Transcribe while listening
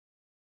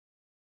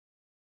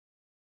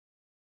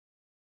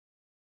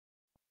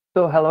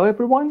So hello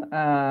everyone.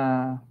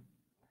 My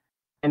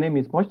name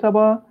is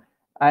Mojtaba.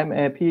 I'm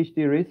a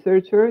PhD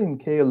researcher in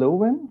KU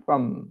Leuven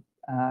from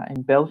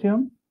in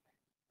Belgium.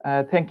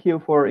 Thank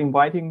you for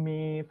inviting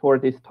me for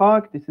this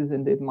talk. This is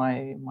indeed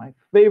my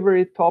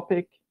favorite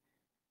topic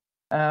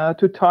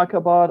to talk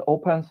about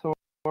open source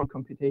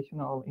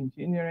computational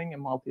engineering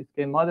and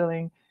multi-scale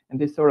modeling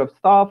and this sort of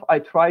stuff. I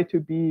try to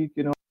be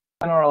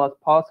general as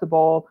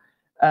possible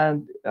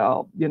and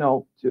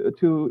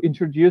to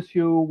introduce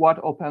you what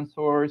open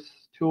source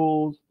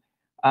tools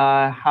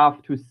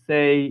have to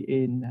say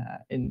in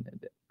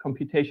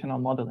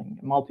computational modeling,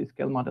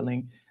 multi-scale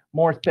modeling,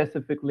 more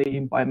specifically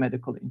in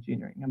biomedical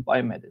engineering and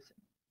biomedicine.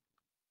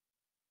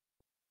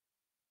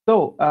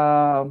 So,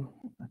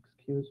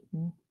 excuse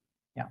me.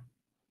 Yeah.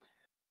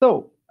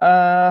 So,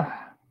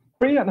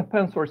 free and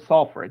open source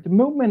software. The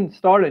movement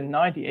started in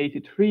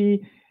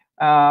 1983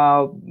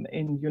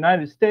 in the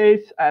United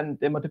States, and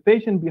the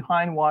motivation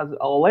behind was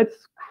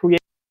let's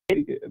create,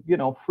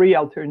 free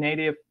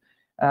alternative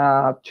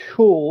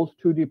tools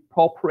to the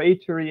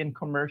proprietary and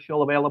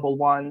commercial available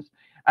ones.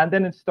 And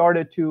then it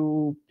started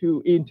to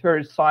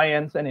enter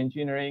science and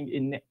engineering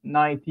in the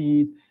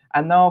 90s.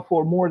 And now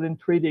for more than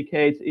 3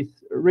 decades,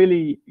 it's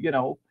really,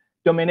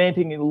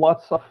 dominating in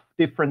lots of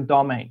different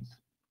domains.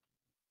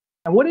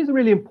 And what is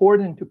really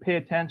important to pay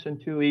attention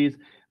to is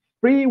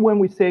free. When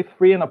we say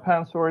free and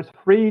open source,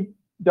 free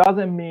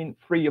doesn't mean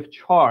free of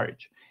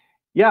charge.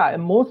 Yeah,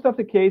 in most of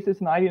the cases,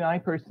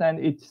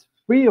 99%, it's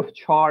free of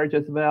charge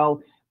as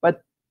well.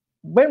 But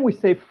when we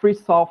say free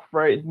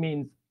software, it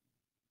means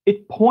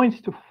it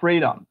points to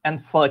freedom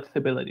and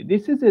flexibility.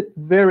 This is a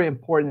very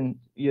important,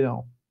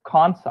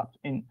 concept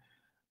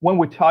when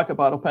we talk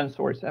about open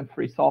source and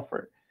free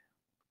software.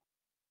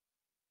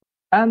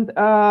 And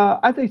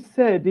as I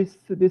said,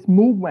 this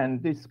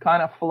movement, this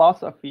kind of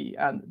philosophy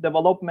and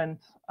development,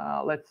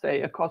 let's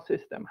say,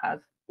 ecosystem has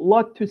a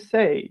lot to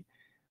say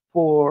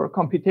for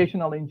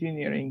computational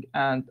engineering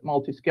and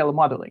multi-scale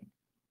modeling.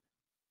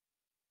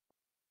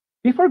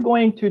 Before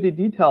going to the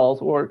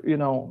details or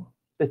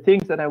the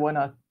things that I want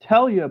to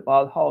tell you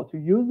about how to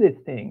use these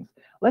things,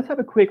 let's have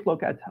a quick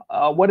look at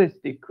what is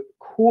the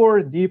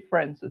core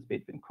differences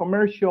between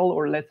commercial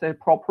or let's say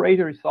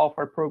proprietary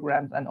software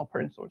programs and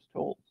open source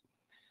tools.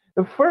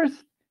 The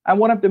first and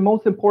one of the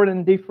most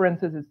important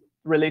differences is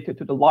related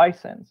to the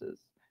licenses.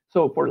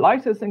 So for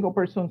licensing,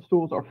 open source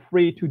tools are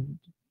free to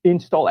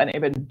install and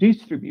even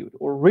distribute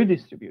or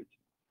redistribute.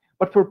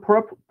 But for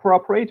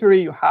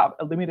proprietary, you have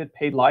a limited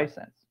paid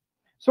license.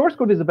 Source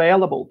code is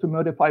available to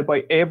modify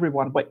by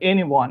everyone, by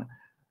anyone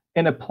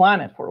in a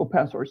planet for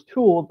open source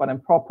tools, but in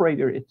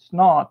proprietary, it's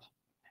not.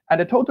 And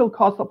the total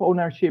cost of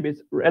ownership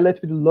is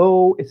relatively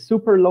low. It's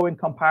super low in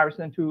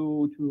comparison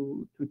to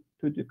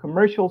the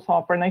commercial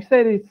software. And I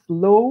said it's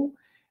low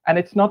and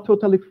it's not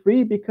totally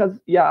free because,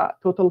 yeah,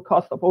 total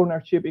cost of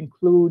ownership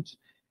includes,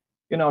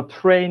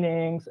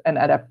 trainings and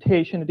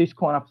adaptation, this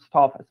kind of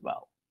stuff as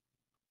well.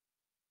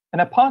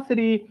 And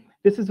opacity,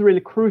 this is really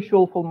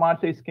crucial for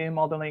multi-scale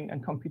modeling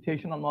and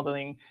computational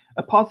modeling.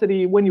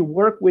 Opacity, when you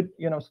work with,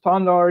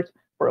 standards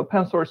for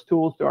open source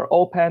tools, they are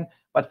open,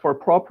 but for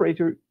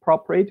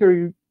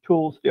proprietary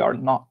tools, they are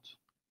not.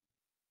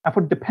 And for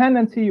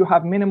dependency, you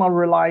have minimal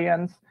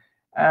reliance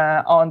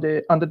on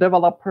the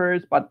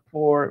developers, but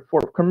for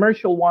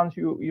commercial ones,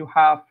 you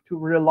have to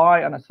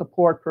rely on a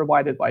support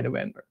provided by the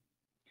vendor.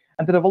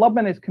 And the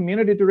development is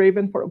community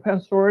driven for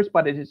open source,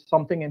 but it is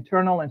something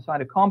internal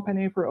inside a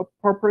company for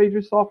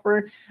proprietary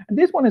software. And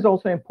this one is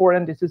also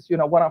important. This is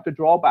one of the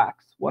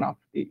drawbacks, one of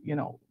the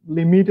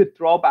limited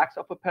drawbacks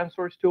of open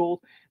source tools.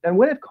 Then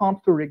when it comes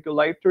to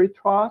regulatory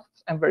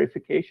trusts and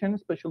verification,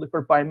 especially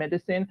for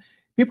biomedicine,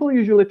 people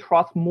usually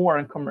trust more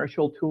in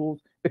commercial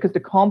tools because the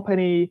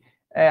company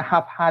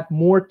have had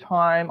more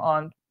time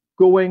on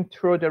going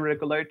through the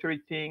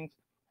regulatory things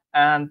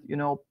and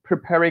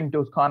preparing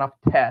those kind of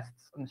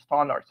tests and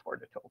standards for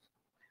the tools.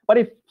 But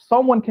if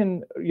someone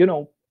can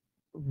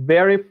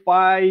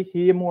verify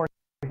him or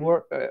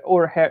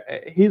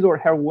his or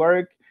her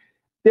work,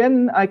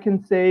 then I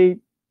can say,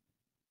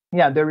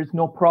 yeah, there is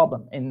no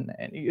problem in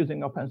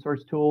using open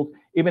source tools,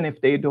 even if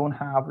they don't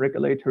have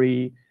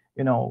regulatory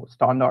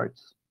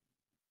standards.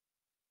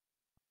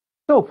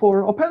 So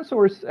for open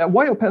source,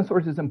 why open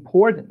source is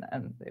important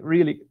and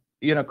really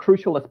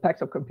crucial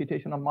aspects of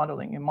computational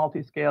modeling in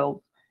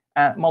multi-scale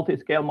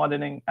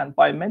modeling and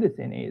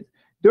biomedicine is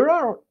there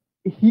are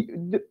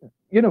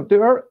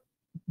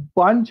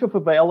bunch of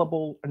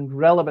available and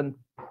relevant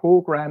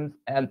programs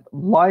and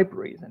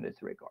libraries in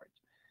this regard.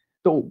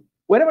 So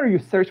whenever you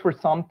search for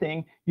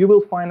something, you will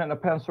find an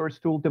open source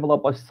tool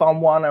developed by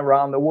someone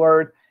around the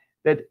world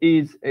that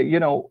is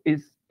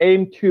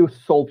aimed to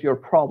solve your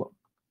problem.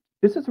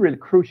 This is really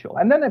crucial.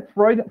 And then the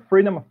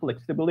freedom of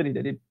flexibility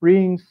that it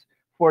brings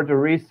for the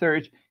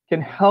research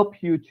can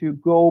help you to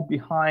go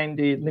behind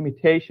the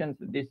limitations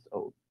that these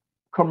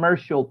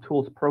commercial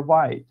tools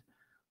provide.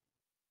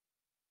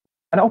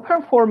 And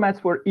open formats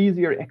for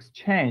easier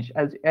exchange.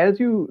 As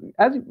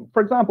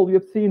for example,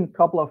 you've seen a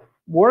couple of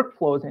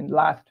workflows in the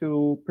last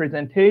 2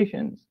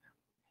 presentations.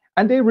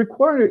 And they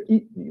require,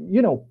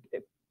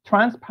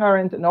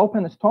 transparent and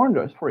open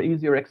standards for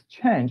easier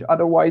exchange.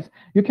 Otherwise,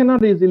 you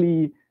cannot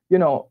easily,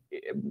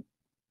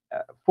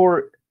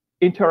 for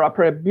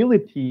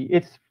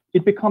interoperability,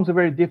 it becomes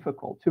very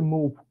difficult to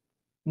move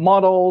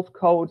models,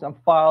 codes, and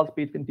files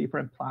between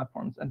different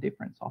platforms and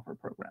different software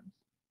programs.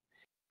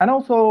 And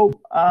also,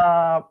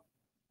 I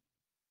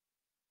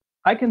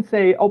can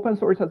say open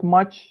source has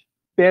much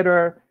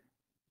better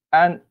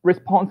and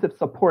responsive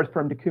support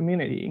from the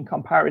community in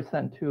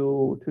comparison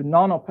to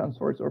non-open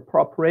source or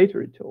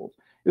proprietary tools.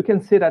 You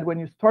can see that when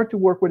you start to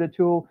work with a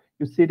tool,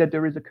 you see that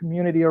there is a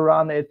community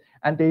around it,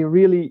 and they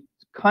really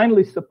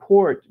kindly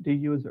support the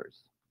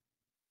users.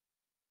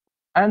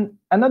 And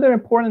another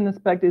important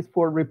aspect is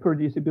for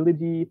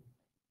reproducibility.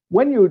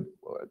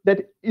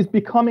 That is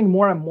becoming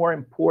more and more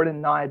important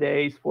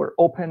nowadays for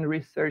open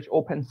research,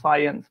 open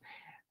science.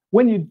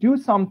 When you do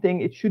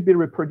something, it should be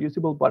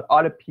reproducible by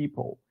other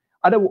people.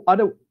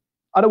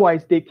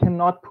 Otherwise, they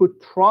cannot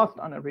put trust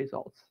on the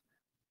results.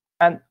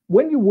 And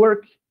when you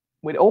work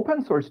with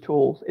open source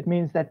tools, it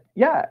means that,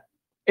 yeah,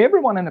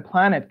 everyone on the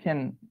planet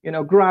can,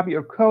 grab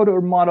your code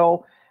or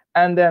model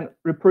and then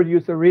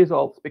reproduce the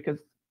results, because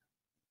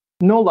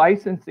no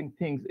licensing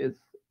things is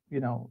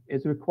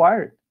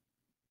required.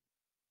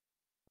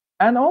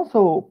 And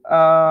also,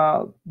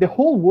 the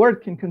whole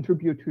world can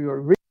contribute to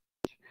your research.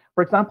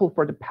 For example,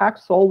 for the PAC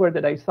solver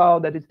that I saw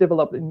that is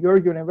developed in your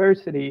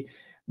university,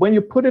 when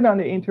you put it on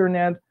the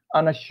internet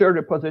on a shared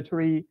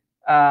repository,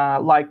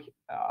 like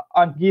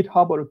on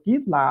GitHub or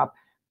GitLab,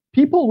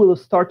 people will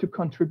start to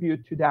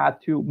contribute to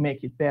that to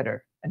make it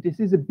better. And this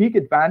is a big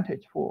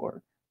advantage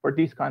for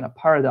these kind of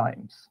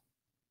paradigms.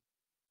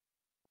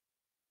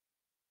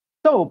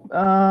 So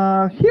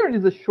here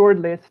is a short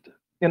list,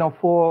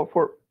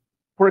 for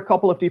a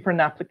couple of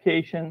different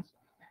applications,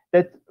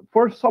 that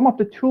for some of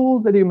the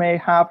tools that you may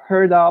have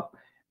heard of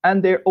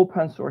and their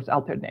open source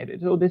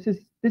alternatives. So this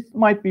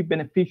might be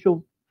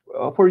beneficial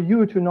for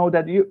you to know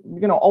that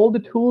all the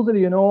tools that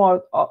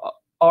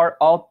are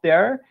out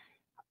there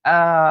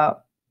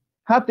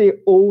have their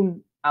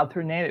own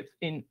alternatives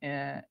in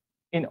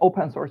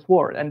open source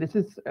world, and this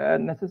is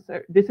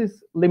necessary. This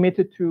is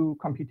limited to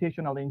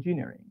computational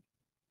engineering.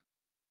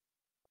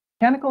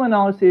 Mechanical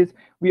analysis,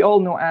 we all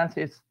know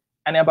ANSYS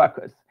and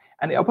Abacus,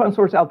 and the open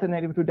source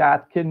alternative to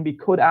that can be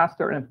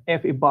Codeaster and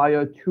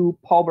FEBio, two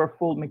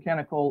powerful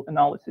mechanical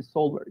analysis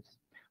solvers.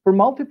 For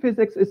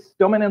multiphysics, it's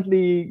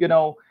dominantly,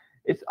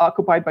 it's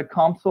occupied by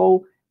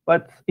COMSOL,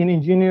 but in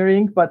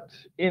engineering, but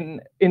in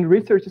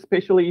research,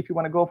 especially if you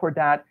want to go for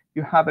that,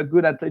 you have a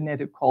good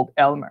alternative called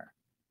Elmer.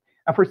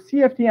 And for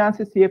CFD,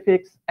 ANSYS,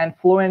 CFX, and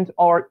Fluent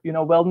are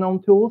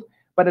well-known tools,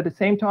 but at the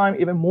same time,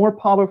 even more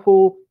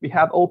powerful, we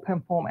have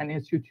OpenFOAM and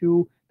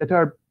SU2 that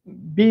are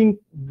being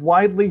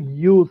widely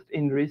used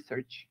in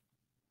research.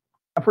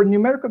 And for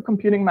numerical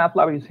computing,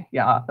 MATLAB is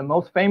the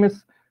most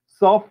famous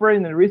software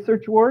in the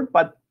research world,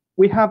 but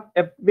we have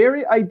a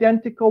very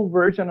identical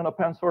version in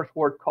open source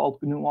world called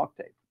GNU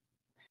Octave.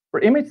 For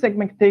image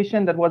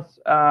segmentation that was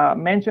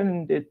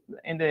mentioned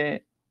in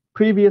the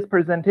previous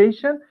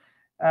presentation,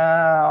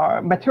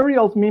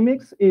 Materials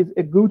Mimics is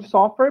a good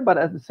software, but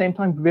at the same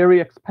time very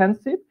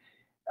expensive.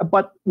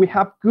 But we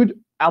have good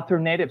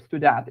alternatives to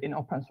that in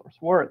open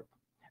source world.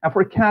 And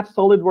for CAD,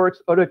 SolidWorks,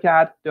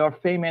 AutoCAD, they are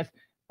famous,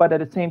 but at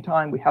the same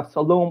time, we have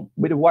Salome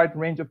with a wide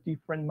range of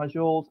different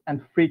modules,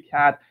 and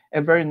FreeCAD,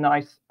 a very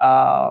nice,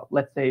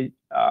 let's say,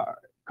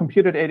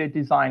 computer-aided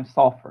design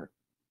software.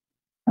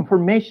 And for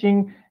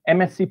meshing,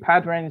 MSC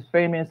Pattern is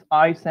famous,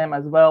 ISM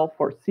as well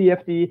for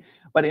CFD,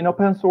 but in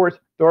open source,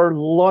 there are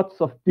lots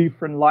of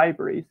different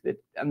libraries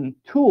and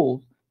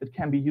tools that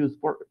can be used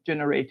for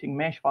generating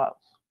mesh files.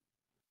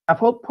 And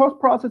for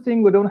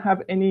post-processing, we don't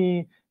have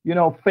any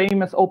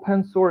famous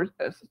open source,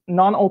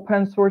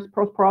 non-open source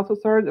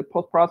post-processor. The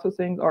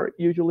post-processing are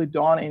usually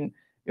done in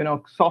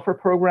software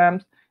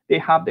programs. They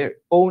have their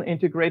own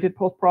integrated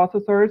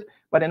post-processors,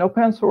 but in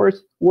open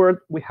source world,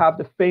 we have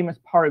the famous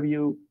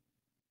PowerView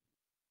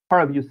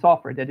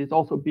software that is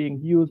also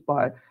being used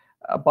by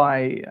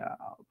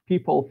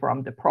people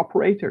from the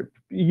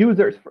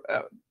users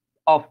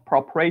of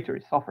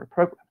proprietary software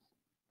programs.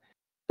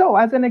 So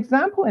as an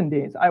example in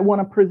this, I want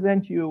to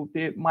present you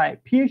my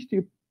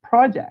PhD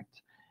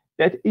project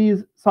that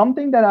is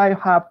something that I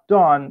have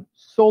done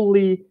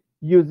solely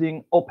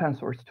using open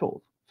source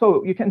tools.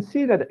 So you can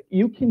see that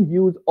you can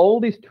use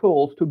all these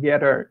tools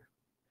together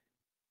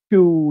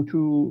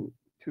to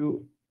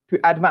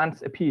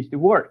advance a PhD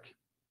work.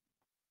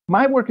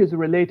 My work is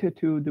related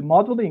to the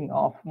modeling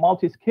of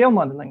multi-scale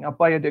modeling of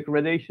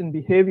biodegradation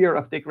behavior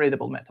of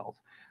degradable metals.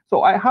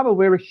 So I have a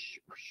very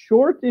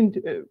short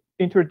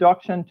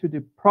introduction to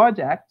the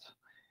project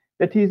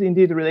that is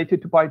indeed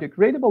related to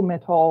biodegradable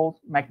metals,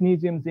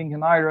 magnesium, zinc,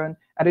 and iron.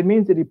 And it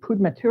means that you put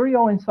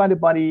material inside the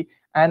body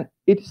and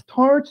it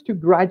starts to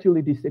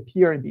gradually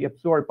disappear and be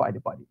absorbed by the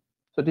body.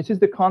 So this is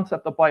the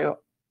concept of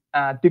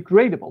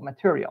biodegradable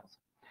materials.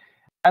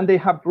 And they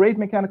have great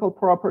mechanical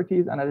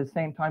properties and at the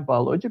same time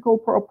biological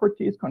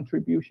properties,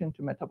 contribution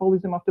to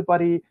metabolism of the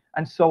body,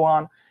 and so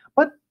on.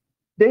 But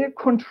their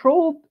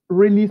controlled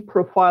release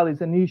profile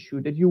is an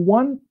issue that you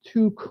want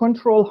to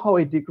control how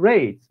it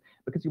degrades,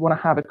 because you want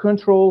to have a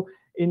control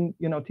in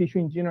tissue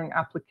engineering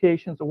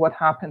applications of what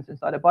happens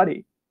inside the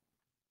body.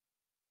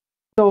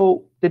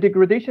 So the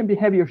degradation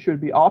behavior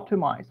should be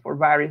optimized for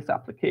various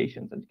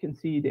applications. As you can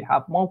see, they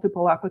have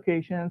multiple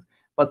applications,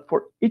 but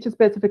for each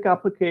specific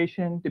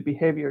application, the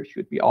behavior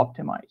should be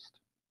optimized.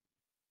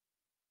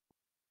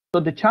 So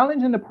the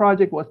challenge in the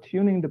project was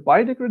tuning the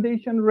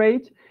biodegradation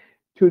rate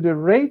to the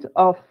rate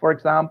of, for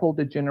example,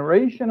 the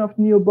generation of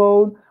new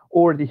bone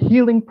or the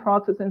healing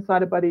process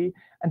inside the body.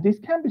 And this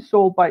can be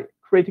solved by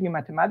creating a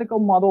mathematical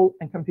model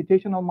and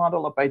computational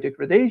model of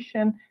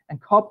biodegradation and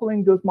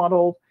coupling those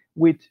models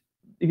with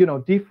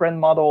different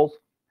models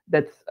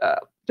that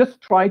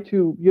just try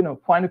to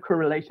find a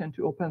correlation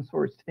to open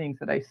source things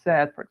that I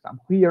said. For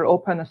example, here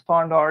open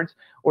standards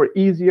or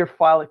easier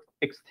file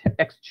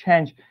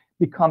exchange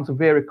becomes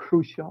very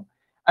crucial.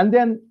 And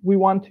then we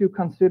want to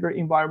consider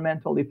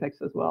environmental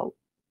effects as well.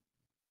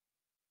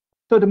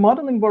 So the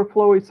modeling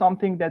workflow is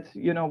something that's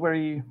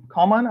very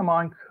common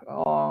among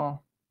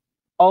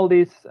all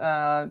these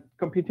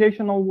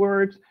computational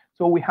works.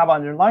 So we have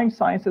underlying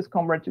sciences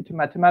converted to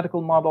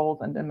mathematical models,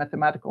 and then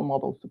mathematical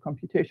models to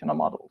computational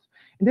models.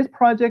 In this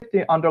project,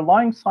 the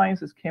underlying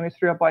science is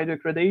chemistry of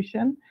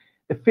biodegradation,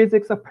 the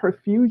physics of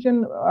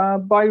perfusion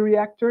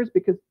bioreactors,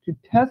 because to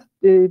test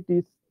the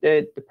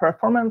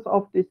performance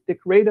of these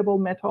degradable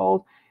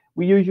metals,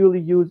 we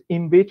usually use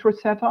in vitro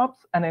setups.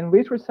 And in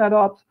vitro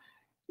setups,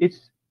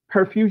 it's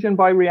perfusion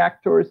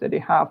bioreactors that they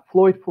have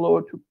fluid flow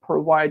to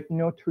provide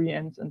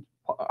nutrients and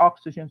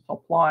oxygen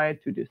supply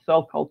to the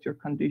cell culture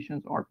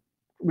conditions are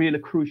really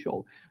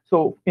crucial.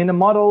 So in a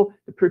model,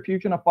 the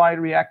perfusion of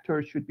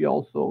bioreactors should be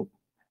also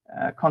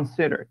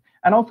considered.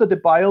 And also the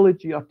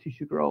biology of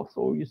tissue growth.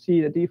 So you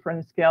see the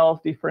different scales,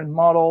 different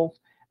models,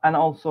 and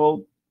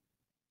also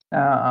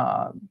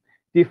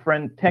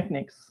different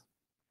techniques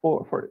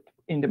for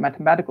in the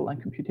mathematical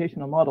and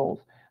computational models.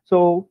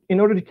 So in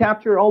order to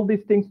capture all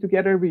these things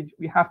together,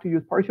 we have to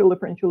use partial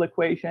differential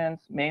equations,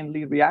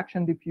 mainly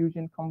reaction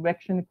diffusion,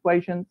 convection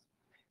equations,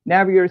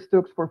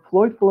 Navier-Stokes for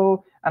fluid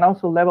flow, and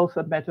also level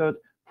set method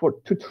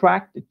to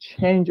track the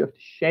change of the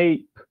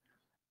shape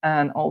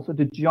and also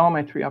the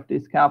geometry of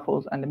these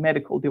scaffolds and the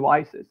medical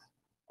devices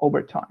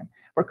over time.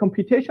 For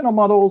computational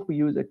models, we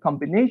use a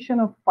combination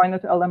of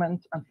finite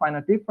elements and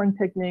finite different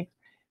techniques,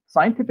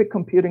 scientific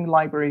computing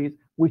libraries,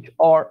 which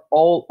are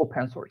all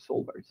open source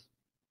solvers.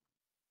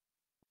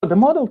 So the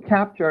model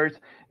captures,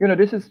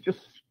 this is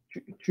just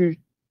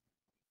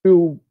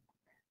to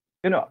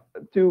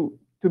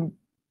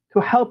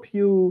help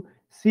you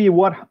see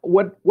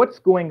what's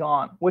going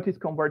on, what is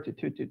converted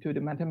to the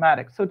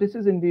mathematics. So this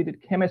is indeed the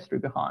chemistry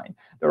behind.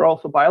 There are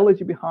also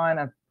biology behind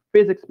and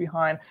physics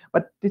behind,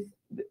 but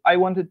I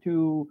wanted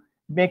to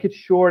make it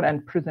short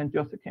and present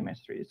just the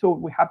chemistry. So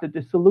we have the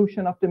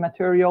dissolution of the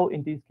material,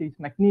 in this case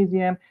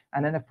magnesium,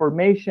 and then the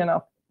formation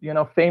of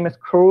famous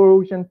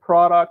corrosion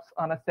products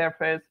on a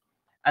surface,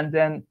 and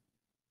then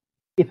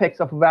effects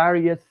of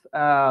various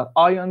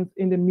ions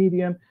in the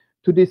medium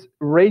to this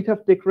rate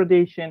of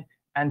degradation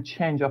and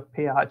change of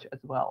pH as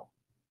well.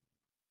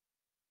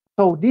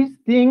 So these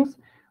things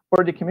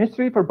for the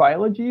chemistry, for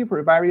biology,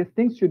 for various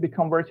things should be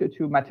converted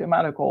to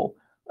mathematical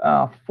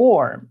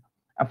form.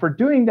 And for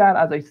doing that,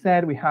 as I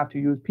said, we have to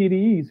use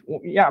PDEs.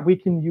 Yeah, we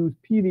can use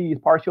PDEs,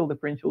 partial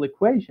differential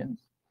equations.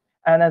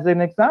 And as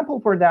an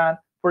example for that,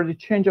 for the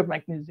change of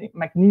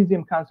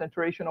magnesium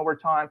concentration over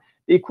time,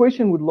 the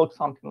equation would look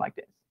something like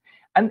this.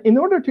 And in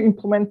order to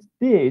implement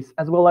this,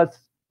 as well as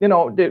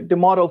the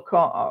model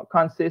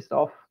consists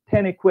of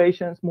 10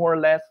 equations, more or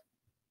less,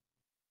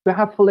 to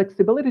have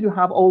flexibility to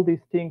have all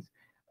these things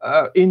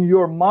in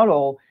your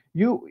model,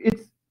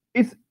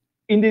 it's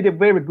indeed a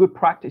very good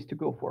practice to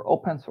go for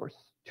open source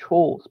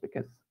tools,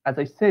 because, as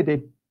I said,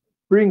 it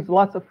brings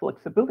lots of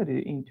flexibility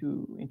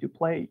into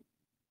play.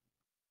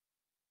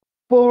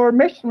 For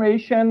mesh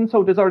generation,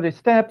 so these are the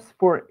steps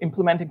for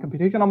implementing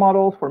computational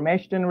models. For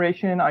mesh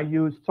generation, I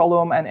use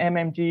Solum and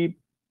MMG.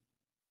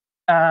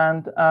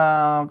 And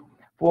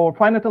for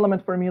finite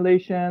element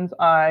formulations,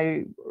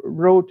 I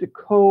wrote a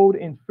code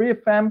in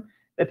FreeFM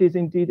that is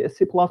indeed a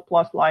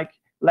C++-like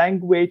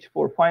language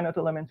for finite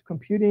element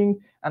computing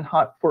and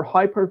for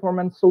high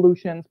performance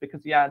solutions,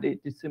 because the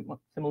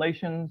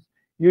simulations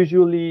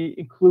usually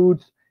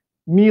includes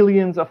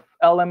millions of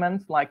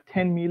elements, like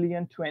 10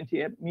 million,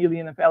 20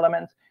 million of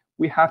elements.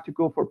 We have to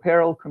go for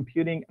parallel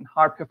computing and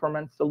high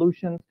performance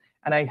solutions,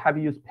 and I have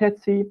used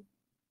PETSI.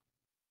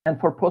 And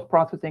for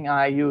post-processing,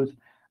 I use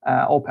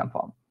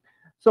OpenFOAM.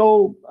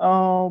 So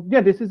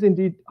this is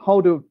indeed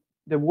how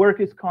the work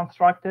is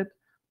constructed.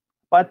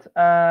 But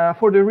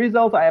for the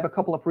results, I have a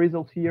couple of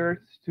results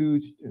here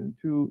to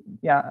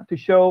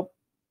show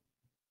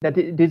that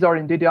these are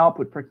indeed the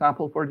output. For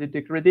example, for the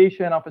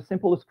degradation of a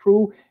simple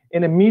screw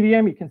in a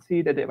medium, you can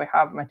see that we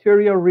have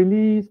material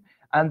release,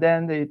 and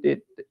then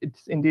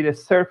it's indeed a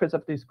surface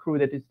of the screw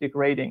that is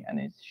degrading and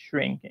is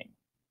shrinking.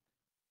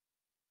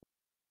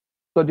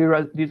 So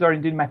these are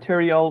indeed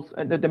materials,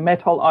 the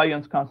metal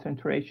ions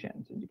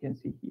concentrations, as you can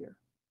see here.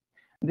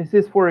 This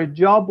is for a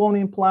jaw bone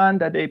implant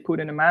that they put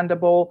in a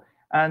mandible,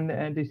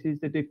 and this is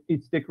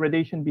its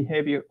degradation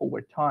behavior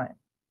over time,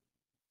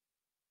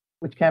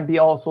 which can be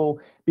also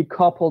be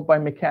coupled by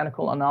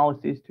mechanical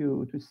analysis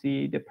to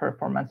see the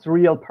performance,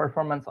 real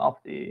performance of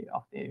the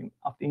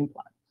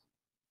implant.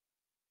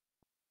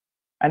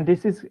 And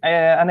this is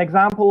an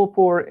example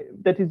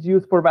that is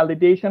used for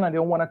validation. I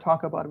don't want to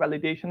talk about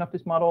validation of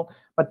this model,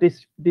 but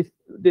this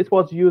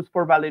was used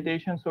for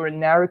validation. So a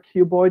narrow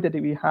cuboid that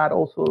we had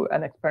also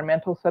an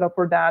experimental setup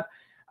for that.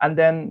 And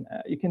then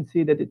you can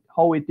see that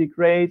how it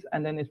degrades,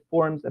 and then it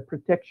forms a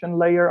protection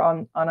layer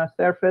on a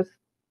surface.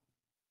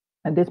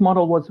 And this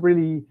model was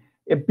really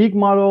a big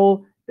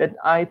model that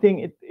I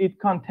think it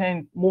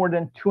contained more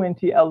than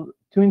 20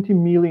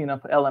 million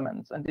of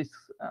elements, and this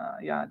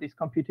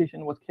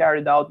computation was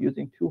carried out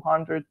using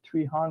 200,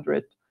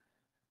 300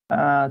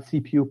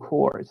 CPU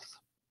cores.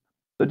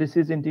 So this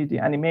is indeed the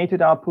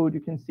animated output. You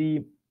can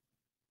see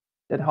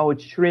that how it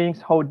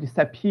shrinks, how it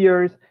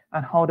disappears,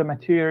 and how the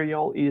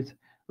material is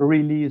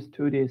released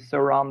to the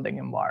surrounding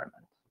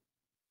environment.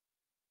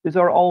 These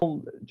are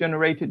all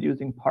generated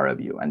using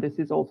PowerView, and this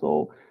is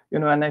also,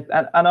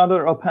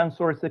 another open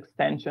source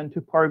extension to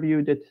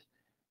PowerView that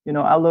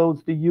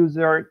allows the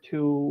user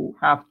to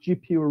have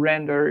GPU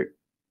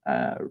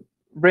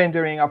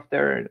rendering of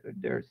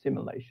their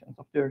simulations,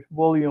 of their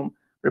volume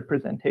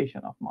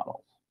representation of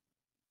models.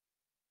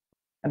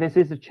 And this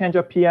is a change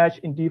of pH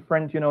in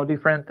different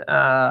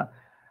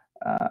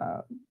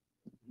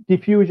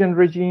diffusion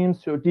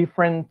regimes, so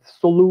different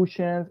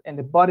solutions and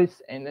the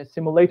bodies and the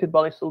simulated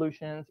body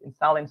solutions, in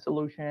saline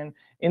solution,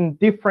 in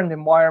different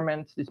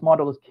environments. This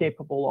model is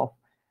capable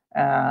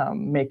of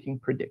making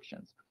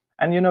predictions.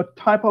 And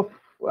type of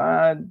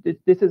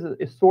this is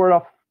a sort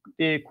of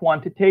the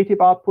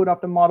quantitative output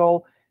of the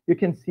model. You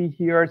can see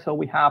here, so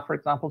we have, for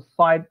example,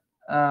 side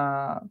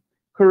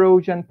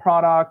corrosion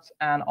products,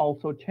 and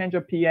also change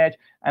of pH,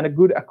 and the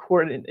good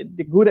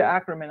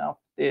agreement of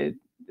the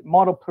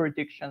model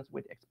predictions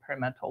with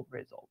experimental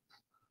results.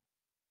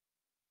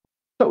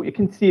 So you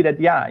can see that,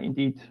 yeah,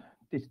 indeed,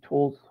 these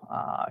tools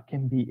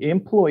can be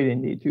employed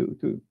indeed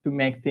to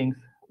make things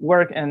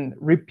work and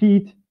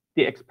repeat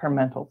the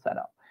experimental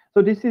setup.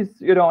 So this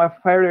is,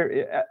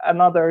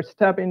 another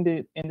step in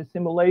the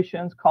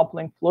simulations,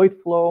 coupling fluid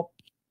flow.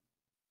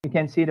 You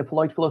can see the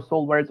fluid flow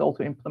solver is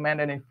also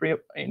implemented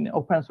in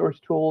open source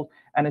tools,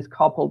 and is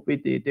coupled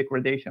with the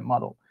degradation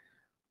model.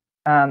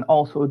 And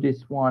also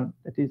this one,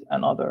 that is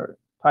another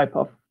type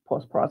of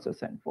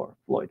post-processing for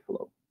fluid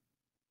flow.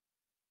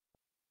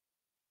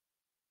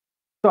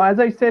 So as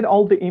I said,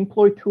 all the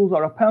employed tools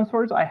are open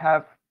source. I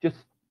have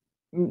just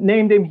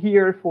named them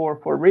here for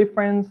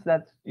reference.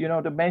 That's,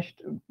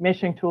 the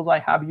meshing tools I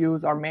have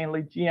used are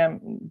mainly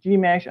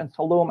GMesh and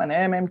Solum and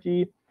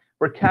AMMG.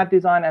 For CAD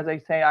design, as I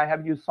say, I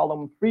have used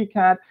Solum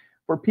FreeCAD.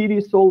 For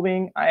PD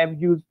solving, I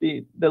have used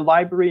the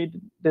library,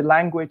 the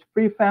language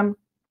FreeFEM.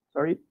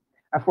 Sorry.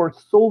 And for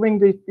solving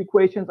these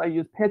equations, I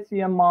use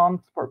PETCM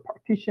months. For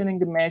partitioning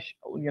the mesh,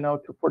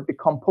 for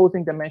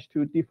decomposing the mesh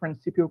to different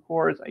CPU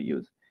cores, I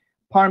use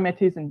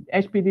Parmetis and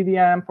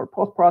HPDDM. For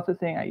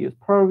post-processing, I use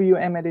PowerView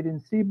embedded in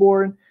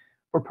Seaborn.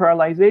 For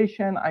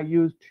parallelization, I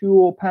use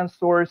two open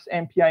source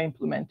MPI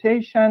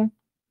implementation.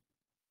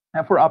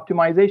 And for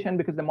optimization,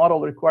 because the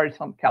model requires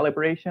some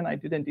calibration, I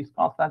didn't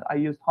discuss that, I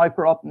used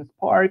HyperOpt and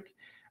Spark.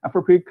 And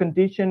for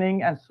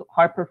preconditioning and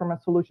high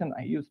performance solution,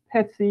 I used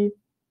PETC.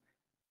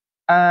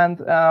 And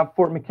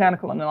for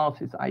mechanical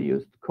analysis, I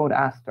used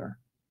CodeAster.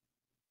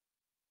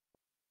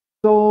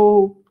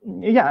 So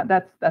yeah,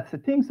 that's the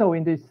thing. So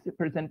in this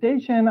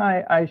presentation,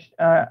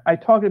 I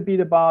talked a bit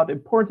about the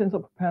importance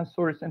of open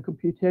source and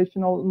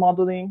computational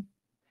modeling,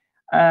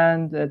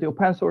 and the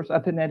open source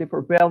alternative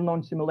for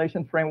well-known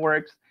simulation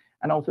frameworks,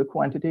 and also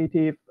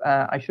quantitative.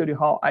 I showed you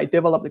how I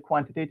developed the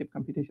quantitative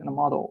computational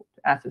model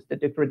to assess the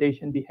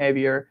degradation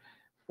behavior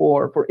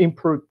for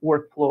improved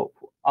workflow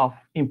of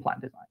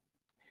implant design.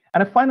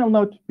 And a final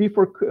note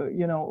before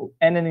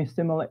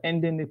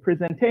ending the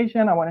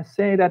presentation, I want to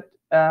say that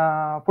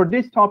for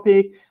this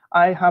topic,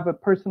 I have a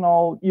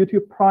personal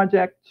YouTube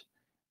project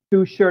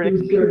to share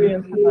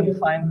experience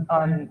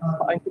on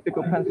scientific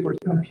open source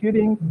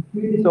computing.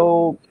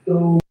 So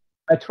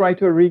I try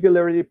to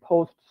regularly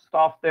post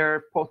stuff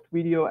there, post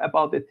video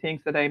about the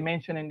things that I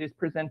mentioned in this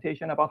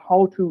presentation about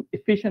how to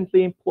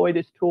efficiently employ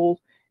these tools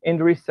in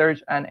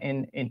research and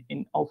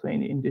also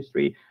in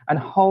industry, and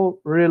how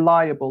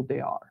reliable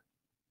they are.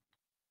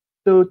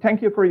 So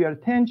thank you for your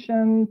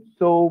attention.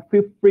 So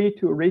feel free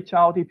to reach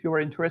out if you are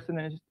interested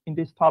in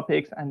these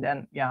topics, and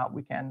then, yeah,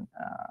 we can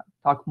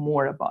talk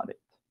more about it.